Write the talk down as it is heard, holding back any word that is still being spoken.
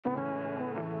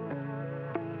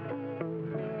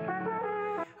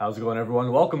How's it going,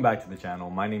 everyone? Welcome back to the channel.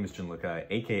 My name is Gianluca,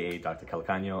 aka Dr.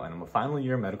 Calcagno, and I'm a final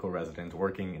year medical resident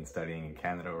working and studying in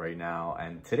Canada right now.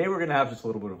 And today we're gonna have just a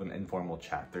little bit of an informal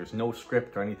chat. There's no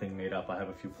script or anything made up. I have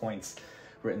a few points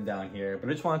written down here, but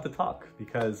I just wanted to talk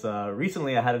because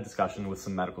recently I had a discussion with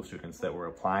some medical students that were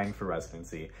applying for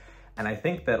residency. And I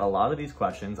think that a lot of these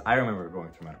questions, I remember going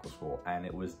through medical school and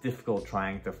it was difficult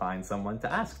trying to find someone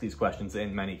to ask these questions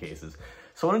in many cases.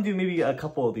 So I want to do maybe a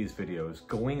couple of these videos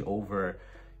going over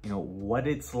what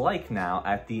it's like now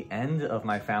at the end of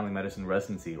my family medicine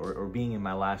residency or being in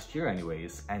my last year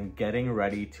anyways, and getting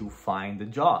ready to find a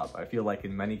job. I feel like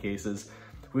in many cases,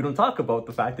 we don't talk about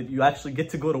the fact that you actually get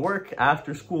to go to work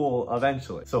after school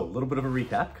eventually. So a little bit of a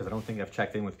recap, because I don't think I've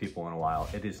checked in with people in a while.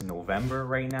 It is November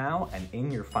right now, and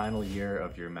in your final year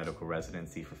of your medical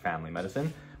residency for family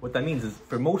medicine, what that means is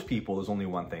for most people, there's only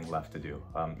one thing left to do.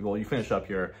 Well, you finish up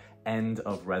your end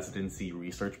of residency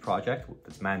research project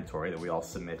that's mandatory that we all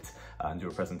submit and do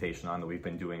a presentation on that we've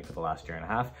been doing for the last year and a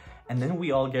half. And then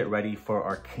we all get ready for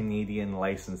our Canadian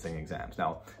licensing exams.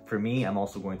 Now, for me, I'm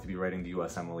also going to be writing the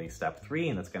USMLE Step 3,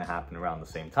 and that's going to happen around the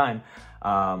same time.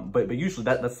 But usually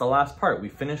that's the last part. We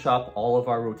finish up all of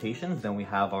our rotations, then we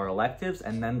have our electives,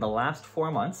 and then the last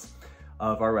 4 months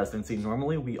of our residency,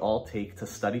 normally we all take to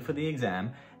study for the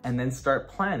exam and then start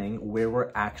planning where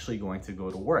we're actually going to go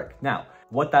to work. Now,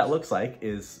 what that looks like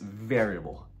is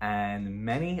variable, and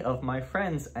many of my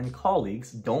friends and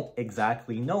colleagues don't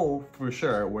exactly know for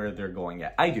sure where they're going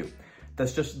yet. I do.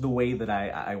 That's just the way that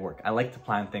I work. I like to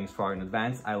plan things far in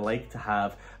advance. I like to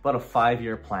have about a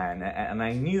 5-year plan, and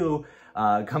I knew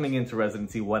coming into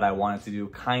residency what I wanted to do,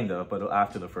 kind of, but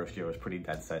after the first year I was pretty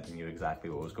dead set and knew exactly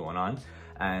what was going on.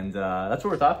 And that's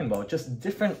what we're talking about, just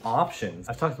different options.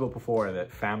 I've talked about before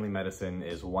that family medicine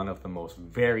is one of the most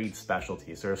varied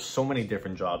specialties. There are so many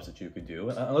different jobs that you could do.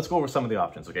 Let's go over some of the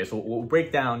options, okay? So we'll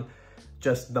break down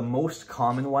just the most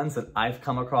common ones that I've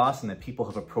come across and that people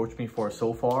have approached me for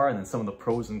so far, and then some of the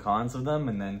pros and cons of them,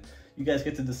 and then you guys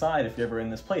get to decide if you're ever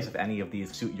in this place, if any of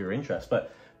these suit your interest.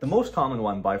 But the most common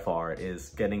one by far is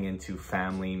getting into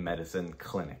family medicine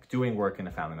clinic, doing work in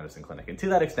a family medicine clinic. And to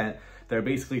that extent, there are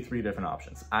basically 3 different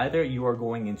options. Either you are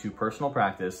going into personal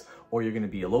practice, or you're gonna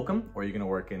be a locum, or you're gonna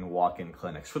work in walk-in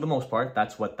clinics. For the most part,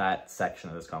 that's what that section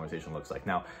of this conversation looks like.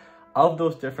 Now, of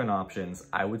those different options,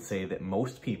 I would say that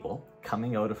most people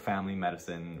coming out of family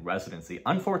medicine residency,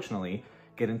 unfortunately,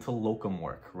 get into locum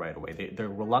work right away. They're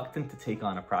reluctant to take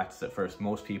on a practice at first,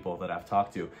 most people that I've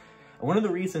talked to. And one of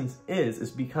the reasons is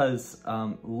because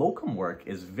locum work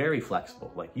is very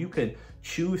flexible. Like, you could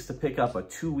choose to pick up a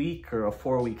 2-week or a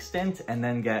 4-week stint and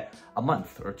then get a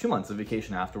month or 2 months of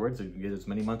vacation afterwards, or you can get as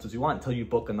many months as you want until you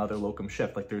book another locum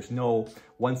shift. Like, there's no,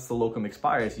 once the locum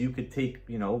expires, you could take,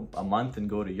 a month and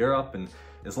go to Europe, and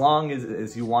as long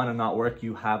as you want to not work,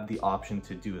 you have the option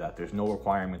to do that. There's no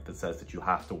requirement that says that you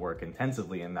have to work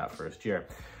intensively in that first year.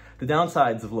 The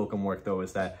downsides of locum work, though,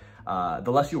 is that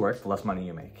the less you work, the less money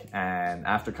you make. And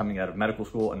after coming out of medical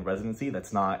school and residency,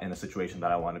 that's not in a situation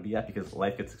that I want to be at, because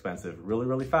life gets expensive really,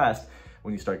 really fast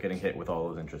when you start getting hit with all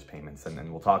those interest payments. And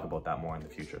then we'll talk about that more in the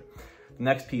future. The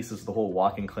next piece is the whole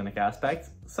walk-in clinic aspect.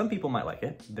 Some people might like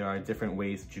it. There are different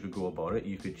ways that you could go about it.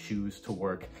 You could choose to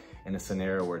work in a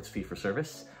scenario where it's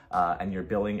fee-for-service, and you're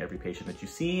billing every patient that you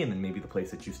see, and then maybe the place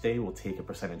that you stay will take a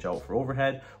percentage out for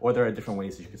overhead, or there are different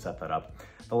ways that you can set that up.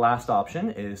 The last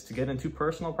option is to get into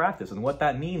personal practice, and what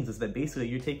that means is that basically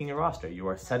you're taking a roster. You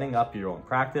are setting up your own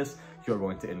practice. You're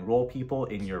going to enroll people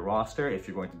in your roster if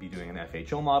you're going to be doing an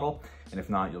FHO model, and if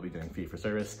not, you'll be doing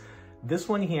fee-for-service. This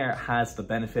one here has the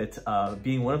benefit of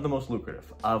being one of the most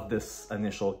lucrative of this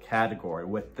initial category,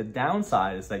 with the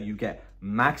downside is that you get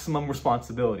maximum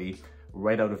responsibility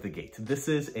right out of the gate. This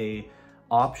is a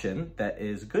option that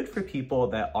is good for people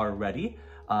that are ready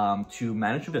to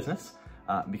manage a business,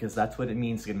 because that's what it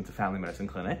means to get into family medicine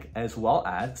clinic, as well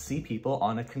as see people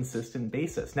on a consistent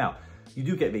basis. Now, you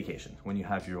do get vacation when you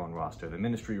have your own roster. The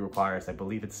ministry requires, I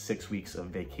believe it's 6 weeks of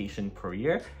vacation per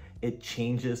year. It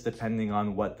changes depending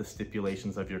on what the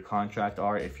stipulations of your contract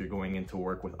are. If you're going into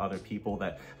work with other people,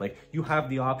 that, like, you have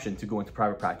the option to go into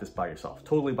private practice by yourself,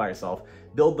 totally by yourself,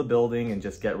 build the building and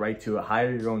just get right to it,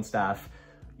 hire your own staff.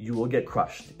 You will get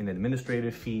crushed in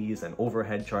administrative fees and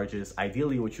overhead charges.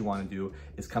 Ideally, what you want to do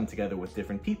is come together with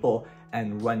different people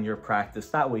and run your practice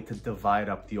that way to divide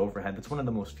up the overhead. That's one of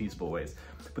the most feasible ways.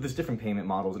 But there's different payment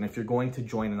models. And if you're going to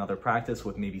join another practice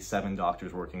with maybe 7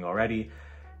 doctors working already,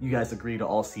 you guys agree to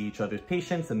all see each other's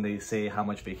patients, and they say how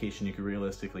much vacation you could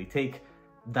realistically take.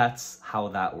 That's how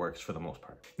that works for the most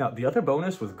part. Now, the other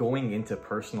bonus with going into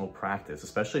personal practice,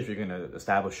 especially if you're going to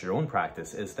establish your own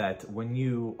practice, is that when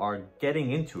you are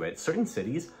getting into it, certain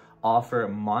cities offer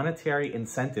monetary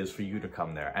incentives for you to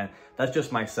come there. And that's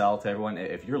just my sell to everyone.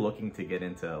 If you're looking to get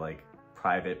into like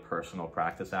private personal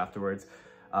practice afterwards,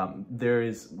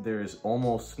 there's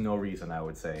almost no reason, I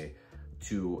would say,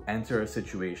 to enter a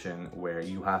situation where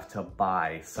you have to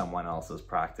buy someone else's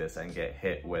practice and get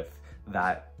hit with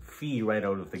that fee right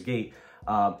out of the gate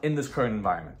in this current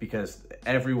environment, because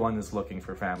everyone is looking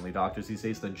for family doctors these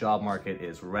days. The job market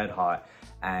is red hot,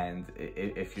 and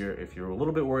if you're a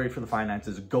little bit worried for the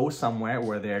finances, go somewhere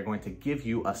where they are going to give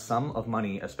you a sum of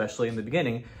money, especially in the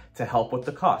beginning, to help with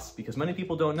the costs. Because many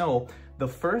people don't know, the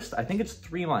first, I think it's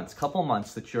 3 months, couple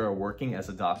months that you're working as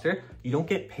a doctor, you don't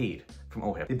get paid from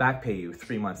OHIP. They back pay you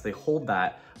 3 months. They hold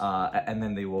that, and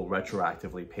then they will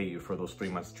retroactively pay you for those 3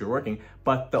 months that you're working.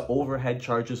 But the overhead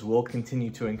charges will continue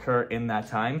to incur in that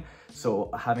time. So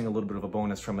having a little bit of a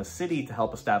bonus from a city to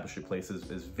help establish your place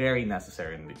is very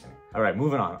necessary in the beginning. All right,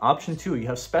 moving on. Option 2, you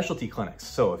have specialty clinics.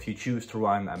 So if you choose to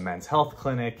run a men's health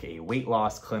clinic, a weight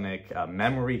loss clinic, a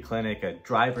memory clinic, a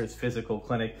driver's physical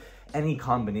clinic, any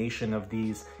combination of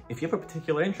these, if you have a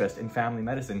particular interest in family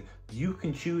medicine, you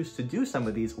can choose to do some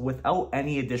of these without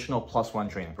any additional +1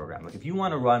 training program. Like if you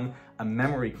want to run a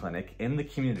memory clinic in the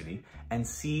community and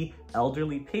see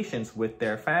elderly patients with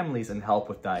their families and help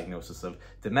with diagnosis of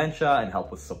dementia and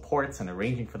help with supports and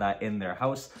arranging for that in their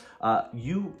house,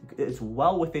 it's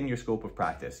well within your scope of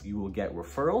practice. You will get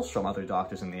referrals from other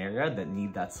doctors in the area that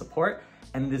need that support,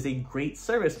 and it is a great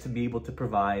service to be able to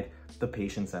provide the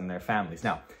patients and their families.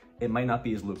 Now, it might not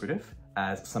be as lucrative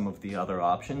as some of the other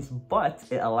options, but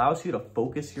it allows you to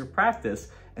focus your practice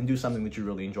and do something that you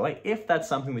really enjoy, if that's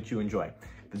something that you enjoy.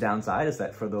 The downside is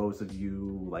that for those of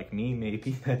you like me,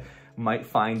 maybe, that might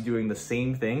find doing the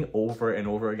same thing over and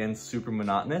over again super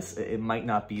monotonous, it might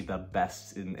not be the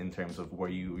best in terms of where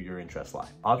your interests lie.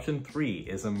 Option 3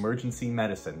 is emergency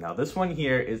medicine. Now this one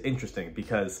here is interesting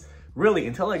because really,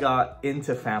 until I got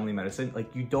into family medicine,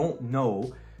 like, you don't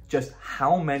know just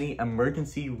how many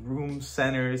emergency room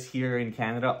centers here in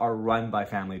Canada are run by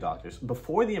family doctors.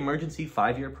 Before the emergency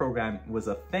 5-year program was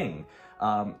a thing,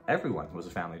 everyone was a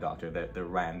family doctor that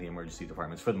ran the emergency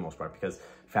departments for the most part, because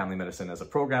family medicine as a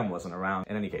program wasn't around.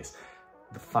 In any case,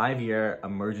 the 5-year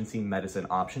emergency medicine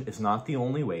option is not the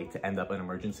only way to end up an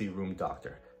emergency room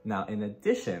doctor. Now, in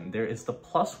addition, there is the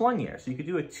 +1 year. So you could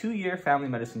do a 2-year family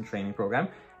medicine training program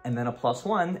and then a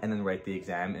 +1, and then write the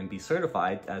exam and be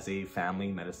certified as a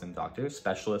family medicine doctor,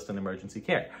 specialist in emergency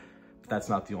care. But that's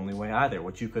not the only way either.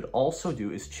 What you could also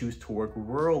do is choose to work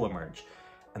rural emerge.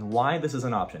 And why this is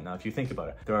an option, now if you think about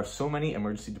it, there are so many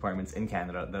emergency departments in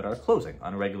Canada that are closing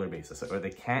on a regular basis, or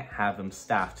they can't have them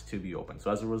staffed to be open.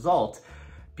 So as a result,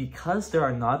 because there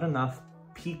are not enough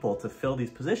people to fill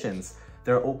these positions,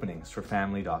 there are openings for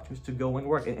family doctors to go and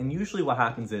work. And usually what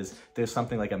happens is there's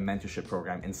something like a mentorship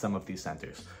program in some of these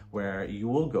centers where you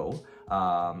will go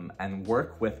and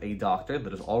work with a doctor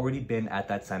that has already been at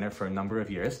that center for a number of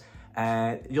years.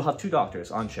 And you'll have 2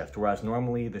 doctors on shift, whereas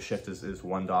normally the shift is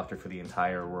 1 doctor for the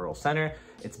entire rural center.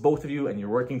 It's both of you and you're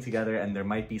working together, and there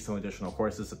might be some additional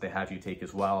courses that they have you take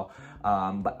as well.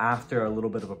 But after a little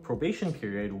bit of a probation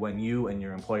period, when you and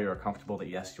your employer are comfortable that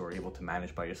yes, you're able to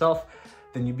manage by yourself,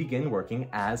 then you begin working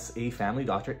as a family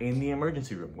doctor in the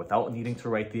emergency room without needing to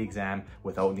write the exam,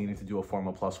 without needing to do a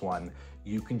formal +1.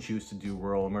 You can choose to do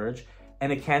rural emerge,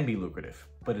 and it can be lucrative,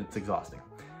 but it's exhausting.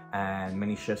 And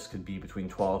many shifts could be between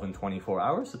 12 and 24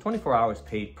 hours. So 24 hours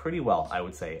paid pretty well, I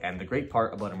would say. And the great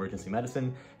part about emergency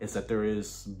medicine is that there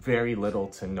is very little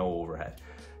to no overhead.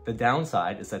 The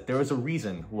downside is that there is a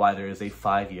reason why there is a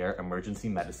 5-year emergency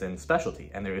medicine specialty.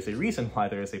 And there is a reason why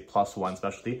there is a +1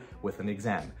 specialty with an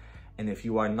exam. And if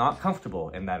you are not comfortable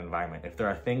in that environment, if there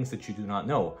are things that you do not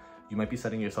know, you might be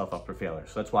setting yourself up for failure.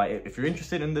 So that's why if you're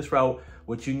interested in this route,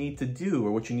 what you need to do,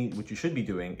 or what you should be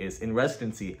doing, is in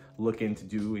residency, look into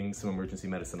doing some emergency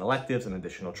medicine electives and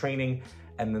additional training,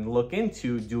 and then look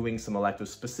into doing some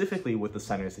electives specifically with the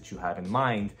centers that you have in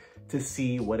mind to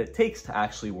see what it takes to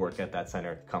actually work at that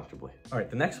center comfortably. All right,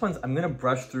 the next ones I'm gonna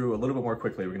brush through a little bit more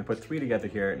quickly. We're gonna put 3 together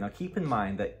here. Now keep in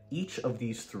mind that each of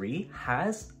these 3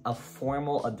 has a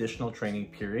formal additional training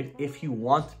period if you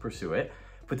want to pursue it.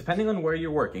 But depending on where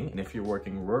you're working, and if you're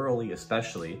working rurally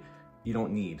especially, you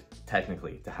don't need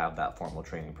technically to have that formal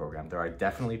training program. There are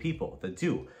definitely people that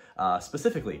do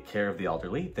specifically care of the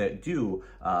elderly, that do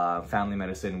family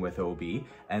medicine with OB,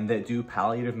 and that do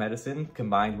palliative medicine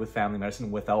combined with family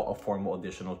medicine without a formal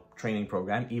additional training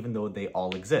program, even though they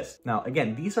all exist. Now,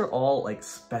 again, these are all like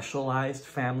specialized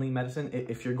family medicine.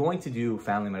 If you're going to do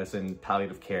family medicine,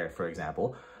 palliative care, for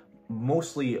example,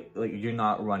 mostly, like, you're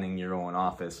not running your own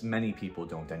office. Many people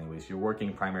don't anyways. You're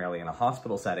working primarily in a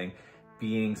hospital setting,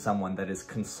 being someone that is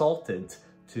consulted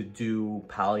to do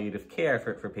palliative care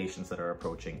for patients that are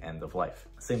approaching end of life.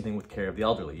 Same thing with care of the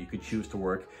elderly. You could choose to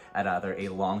work at either a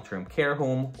long-term care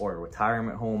home or a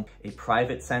retirement home, a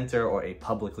private center or a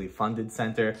publicly funded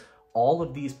center. All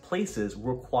of these places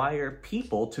require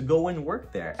people to go and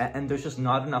work there, and there's just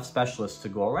not enough specialists to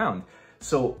go around.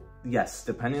 So yes,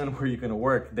 depending on where you're going to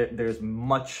work, there's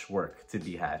much work to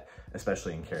be had,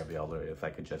 especially in care of the elderly, if I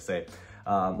could just say.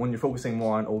 When you're focusing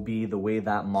more on OB, the way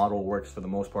that model works for the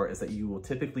most part is that you will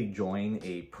typically join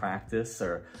a practice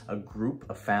or a group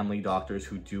of family doctors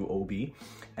who do OB.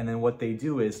 And then what they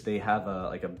do is they have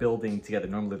like a building together.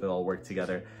 Normally they all work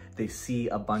together. They see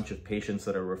a bunch of patients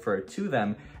that are referred to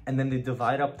them, and then they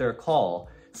divide up their call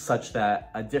such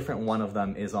that a different one of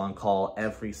them is on call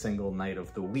every single night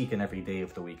of the week and every day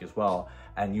of the week as well.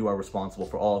 And you are responsible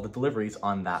for all the deliveries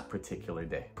on that particular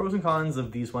day. Pros and cons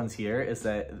of these ones here is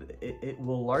that it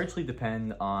will largely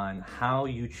depend on how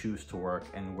you choose to work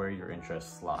and where your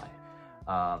interests lie.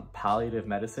 Palliative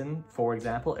medicine, for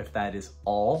example, if that is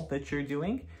all that you're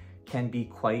doing, can be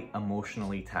quite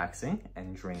emotionally taxing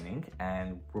and draining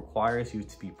and requires you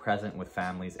to be present with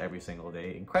families every single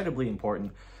day. Incredibly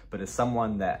important, but as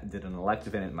someone that did an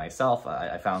elective in it myself,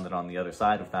 I found that on the other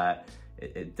side of that,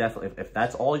 it definitely, if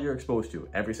that's all you're exposed to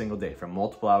every single day for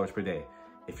multiple hours per day,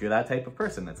 if you're that type of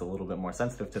person that's a little bit more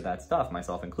sensitive to that stuff,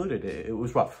 myself included, it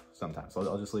was rough sometimes. So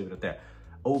I'll just leave it at there.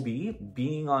 OB,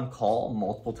 being on call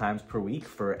multiple times per week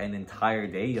for an entire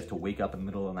day, you have to wake up in the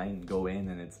middle of the night and go in,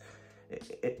 and it's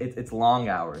long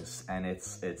hours and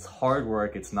it's hard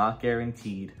work. It's not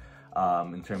guaranteed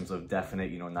in terms of definite,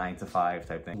 9 to 5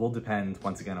 type thing. It will depend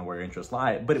once again on where your interests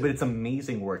lie, but it's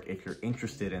amazing work if you're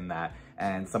interested in that.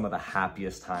 And some of the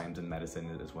happiest times in medicine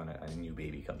is when a new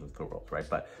baby comes into the world, right?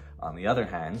 But on the other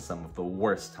hand, some of the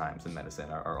worst times in medicine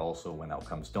are also when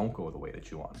outcomes don't go the way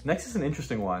that you want. Next is an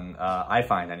interesting one, I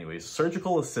find anyways,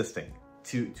 surgical assisting.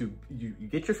 You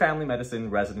get your family medicine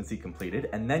residency completed,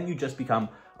 and then you just become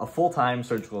a full-time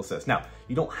surgical assist. Now,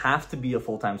 you don't have to be a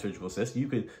full-time surgical assist. You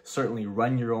could certainly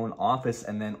run your own office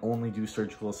and then only do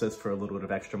surgical assist for a little bit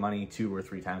of extra money 2 or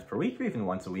 3 times per week, or even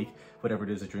once a week, whatever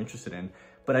it is that you're interested in.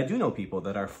 But I do know people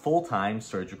that are full-time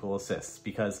surgical assists,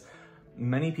 because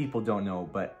many people don't know,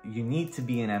 but you need to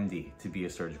be an MD to be a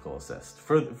surgical assist.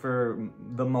 For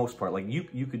the most part, like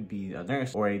you could be a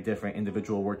nurse or a different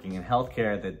individual working in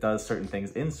healthcare that does certain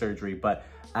things in surgery, but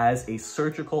as a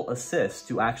surgical assist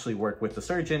to actually work with the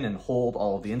surgeon and hold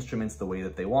all of the instruments the way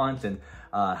that they want and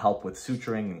help with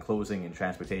suturing and closing and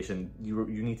transportation, you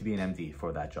need to be an MD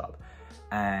for that job.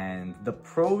 And the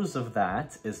pros of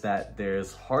that is that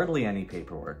there's hardly any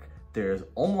paperwork. There's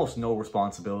almost no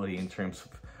responsibility in terms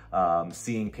of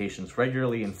seeing patients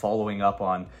regularly and following up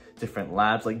on different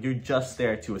labs. Like, you're just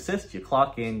there to assist. You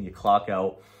clock in, you clock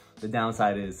out. The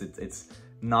downside is it's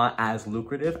not as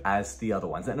lucrative as the other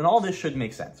ones. And all this should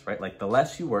make sense, right? Like, the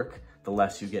less you work, the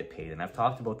less you get paid. And I've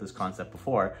talked about this concept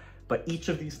before, but each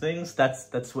of these things,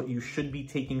 that's what you should be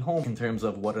taking home in terms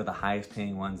of what are the highest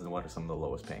paying ones and what are some of the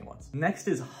lowest paying ones. Next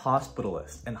is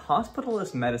hospitalist. And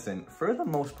hospitalist medicine, for the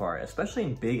most part, especially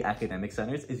in big academic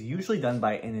centers, is usually done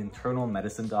by an internal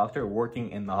medicine doctor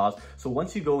working in the hospital. So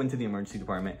once you go into the emergency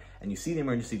department and you see the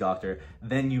emergency doctor,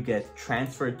 then you get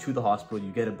transferred to the hospital,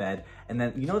 you get a bed, and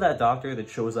then that doctor that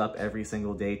shows up every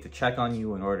single day to check on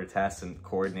you and order tests and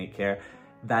coordinate care,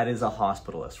 that is a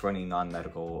hospitalist for any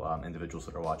non-medical individuals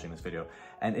that are watching this video.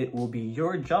 And it will be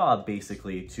your job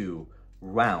basically to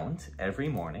round every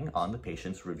morning on the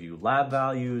patients, review lab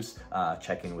values,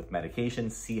 check in with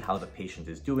medications, see how the patient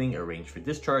is doing, arrange for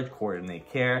discharge,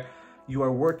 coordinate care. You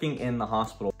are working in the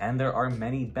hospital, and there are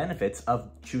many benefits of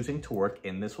choosing to work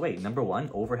in this way. Number one,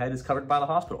 overhead is covered by the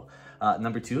hospital.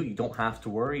 Number two, you don't have to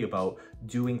worry about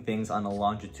doing things on a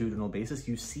longitudinal basis.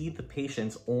 You see the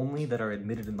patients only that are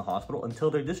admitted in the hospital until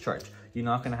they're discharged. You're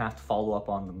not going to have to follow up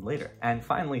on them later. And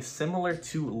finally, similar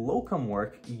to locum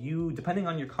work, you, depending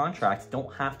on your contract,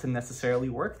 don't have to necessarily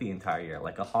work the entire year.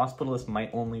 Like, a hospitalist might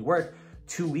only work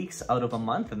 2 weeks out of a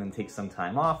month and then take some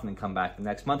time off and then come back the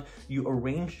next month. You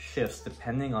arrange shifts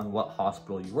depending on what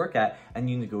hospital you work at, and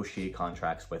you negotiate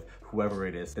contracts with whoever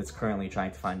it is that's currently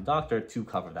trying to find a doctor to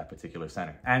cover that particular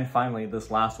center. And finally, this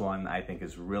last one I think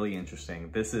is really interesting.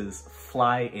 This is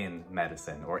fly-in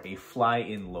medicine, or a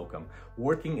fly-in locum,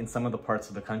 working in some of the parts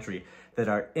of the country that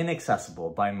are inaccessible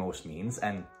by most means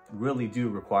and really do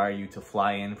require you to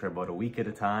fly in for about a week at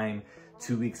a time,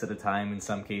 2 weeks at a time in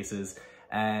some cases.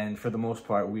 And for the most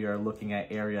part, we are looking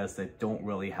at areas that don't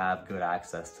really have good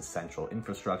access to central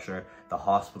infrastructure. The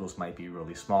hospitals might be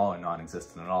really small or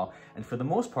non-existent at all. And for the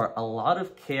most part, a lot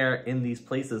of care in these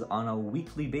places on a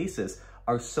weekly basis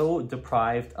are so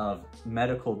deprived of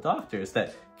medical doctors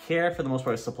that care for the most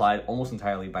part is supplied almost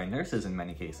entirely by nurses in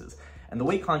many cases. And the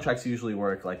way contracts usually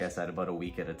work, like I said, about a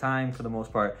week at a time for the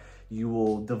most part, you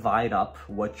will divide up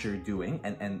what you're doing.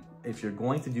 And if you're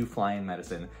going to do fly-in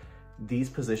medicine, these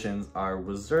positions are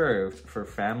reserved for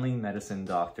family medicine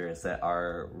doctors that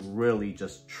are really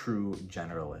just true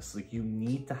generalists. Like, you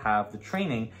need to have the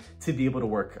training to be able to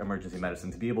work emergency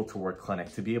medicine, to be able to work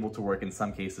clinic, to be able to work in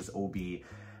some cases OB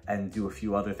and do a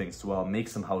few other things as well, make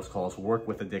some house calls, work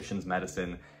with addictions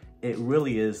medicine. It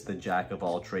really is the jack of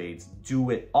all trades. Do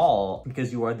it all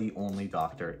because you are the only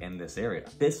doctor in this area.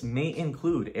 This may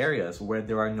include areas where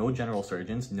there are no general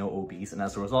surgeons, no OBs, and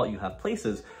as a result, you have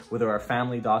places where there are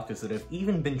family doctors that have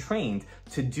even been trained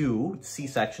to do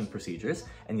C-section procedures.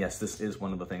 And yes, this is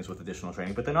one of the things with additional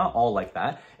training, but they're not all like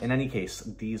that. In any case,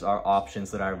 these are options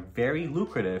that are very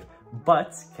lucrative,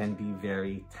 but can be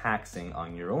very taxing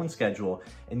on your own schedule.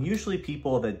 And usually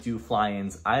people that do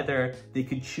fly-ins, either they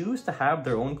could choose to have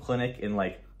their own clinic in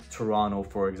like Toronto,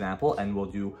 for example, and will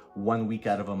do 1 week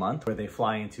out of a month where they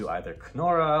fly into either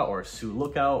Kenora or Sioux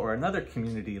Lookout or another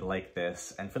community like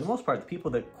this. And for the most part, the people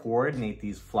that coordinate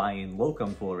these fly-in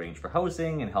locums will arrange for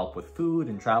housing and help with food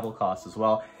and travel costs as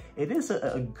well. It is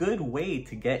a good way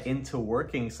to get into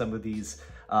working some of these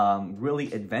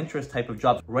really adventurous type of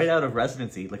jobs right out of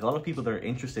residency. Like, a lot of people that are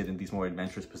interested in these more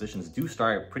adventurous positions do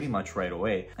start pretty much right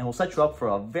away, and will set you up for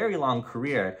a very long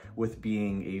career with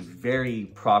being a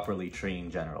very properly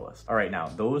trained generalist. All right, now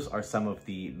those are some of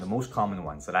the most common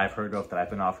ones that I've heard of, that I've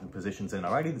been offered positions in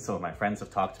already, that some of my friends have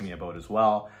talked to me about as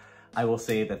well. I will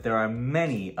say that there are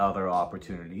many other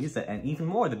opportunities and even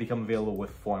more that become available with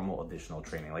formal additional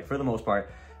training. Like, for the most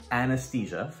part,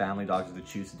 anesthesia, family doctors that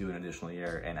choose to do an additional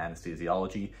year in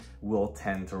anesthesiology will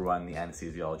tend to run the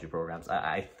anesthesiology programs.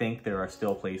 I think there are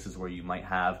still places where you might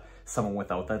have someone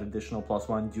without that additional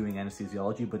 +1 doing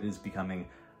anesthesiology, but it is becoming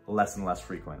less and less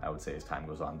frequent, I would say, as time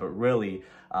goes on. But really,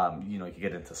 you know, you could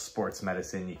get into sports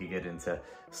medicine, you could get into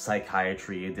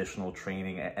psychiatry, additional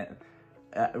training, and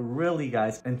really,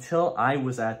 guys, until I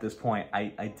was at this point,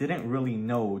 I didn't really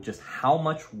know just how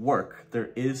much work there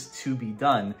is to be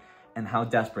done and how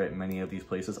desperate many of these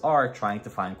places are trying to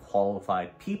find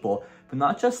qualified people. But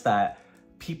not just that,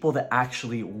 people that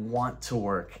actually want to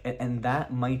work. And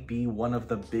that might be one of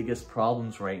the biggest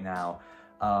problems right now.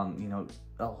 You know,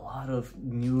 a lot of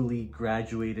newly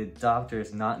graduated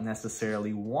doctors not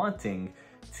necessarily wanting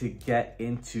to get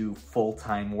into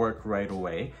full-time work right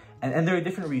away. And there are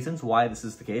different reasons why this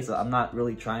is the case. I'm not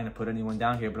really trying to put anyone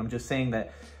down here, but I'm just saying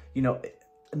that, you know,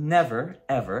 never,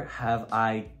 ever have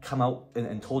I come out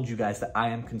and told you guys that I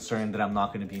am concerned that I'm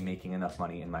not going to be making enough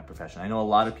money in my profession. I know a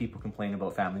lot of people complain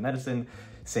about family medicine,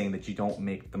 saying that you don't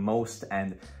make the most.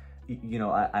 And, you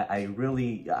know,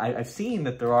 I've seen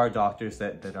that there are doctors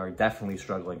that are definitely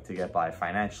struggling to get by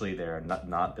financially. They're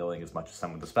not billing as much as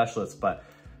some of the specialists, but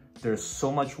there's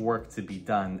so much work to be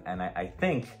done. And I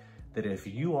think that if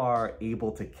you are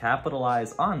able to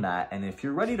capitalize on that, and if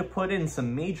you're ready to put in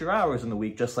some major hours in the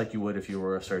week, just like you would if you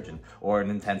were a surgeon or an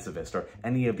intensivist or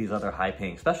any of these other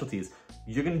high-paying specialties,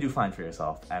 you're gonna do fine for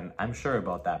yourself, and I'm sure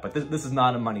about that. But this is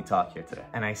not a money talk here today.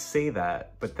 And I say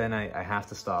that, but then I have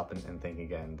to stop and think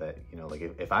again that, you know, like,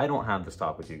 if I don't have this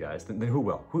talk with you guys, then who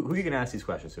will? Who are you gonna ask these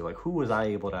questions to? Like, who was I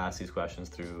able to ask these questions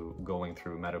through going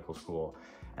through medical school?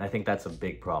 And I think that's a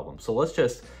big problem. So let's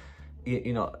just,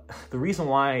 you know, the reason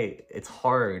why it's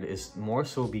hard is more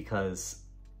so because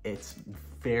it's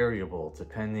variable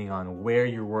depending on where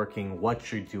you're working,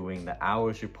 what you're doing, the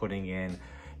hours you're putting in.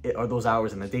 Are those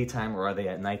hours in the daytime or are they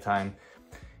at nighttime?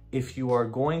 If you are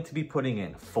going to be putting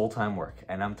in full-time work,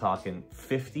 and I'm talking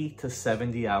 50 to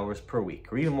 70 hours per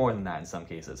week, or even more than that in some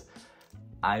cases,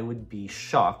 I would be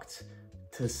shocked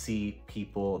to see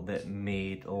people that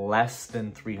made less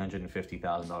than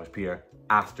 $350,000 per year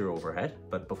after overhead,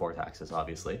 but before taxes,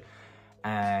 obviously.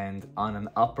 And on an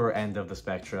upper end of the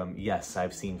spectrum, yes,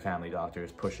 I've seen family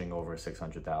doctors pushing over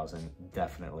 600,000,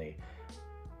 definitely.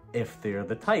 If they're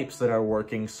the types that are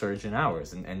working surgeon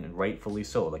hours, and rightfully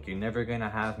so. Like, you're never gonna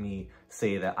have me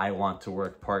say that I want to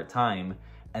work part-time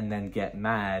and then get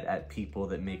mad at people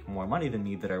that make more money than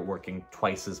me that are working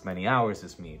twice as many hours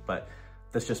as me. But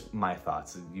that's just my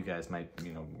thoughts. You guys might,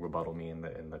 you know, rebuttal me in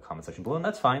the comment section below, and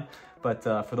that's fine. But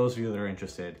for those of you that are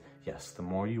interested, yes, the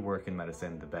more you work in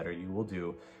medicine, the better you will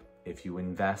do. If you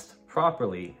invest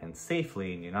properly and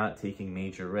safely, and you're not taking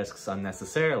major risks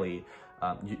unnecessarily,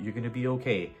 you're gonna be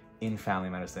okay in family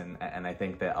medicine. And I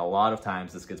think that a lot of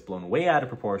times this gets blown way out of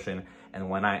proportion. And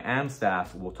when I am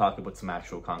staff, we'll talk about some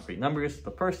actual concrete numbers.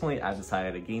 But personally, I've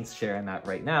decided against sharing that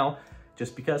right now,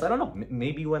 just because, I don't know,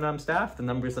 maybe when I'm staffed, the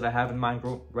numbers that I have in mind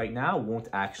right now won't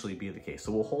actually be the case.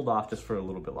 So we'll hold off just for a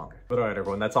little bit longer. But all right,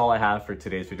 everyone, that's all I have for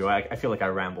today's video. I feel like I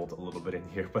rambled a little bit in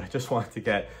here, but I just wanted to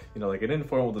get, you know, like an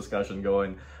informal discussion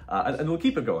going, and we'll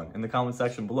keep it going in the comment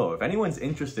section below. If anyone's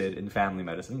interested in family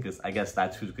medicine, because I guess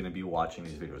that's who's going to be watching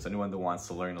these videos, anyone that wants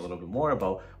to learn a little bit more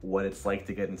about what it's like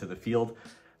to get into the field,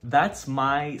 that's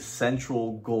my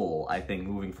central goal, I think,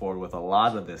 moving forward with a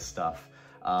lot of this stuff.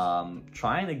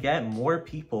 Trying to get more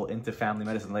people into family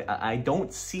medicine. Like, I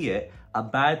don't see it a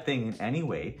bad thing in any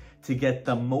way to get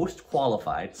the most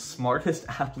qualified, smartest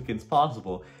applicants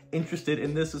possible interested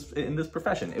in this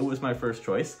profession. It was my first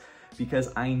choice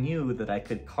because I knew that I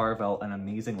could carve out an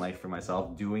amazing life for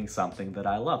myself doing something that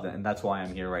I loved, and that's why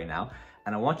I'm here right now.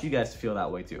 And I want you guys to feel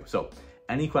that way too. So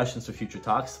any questions for future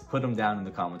talks, put them down in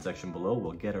the comment section below.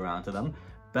 We'll get around to them.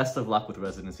 Best of luck with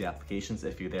residency applications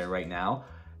if you're there right now.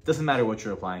 Doesn't matter what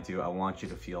you're applying to, I want you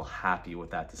to feel happy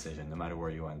with that decision, no matter where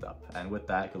you end up. And with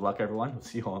that, good luck, everyone. We'll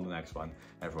see you all in the next one.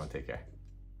 Everyone, take care.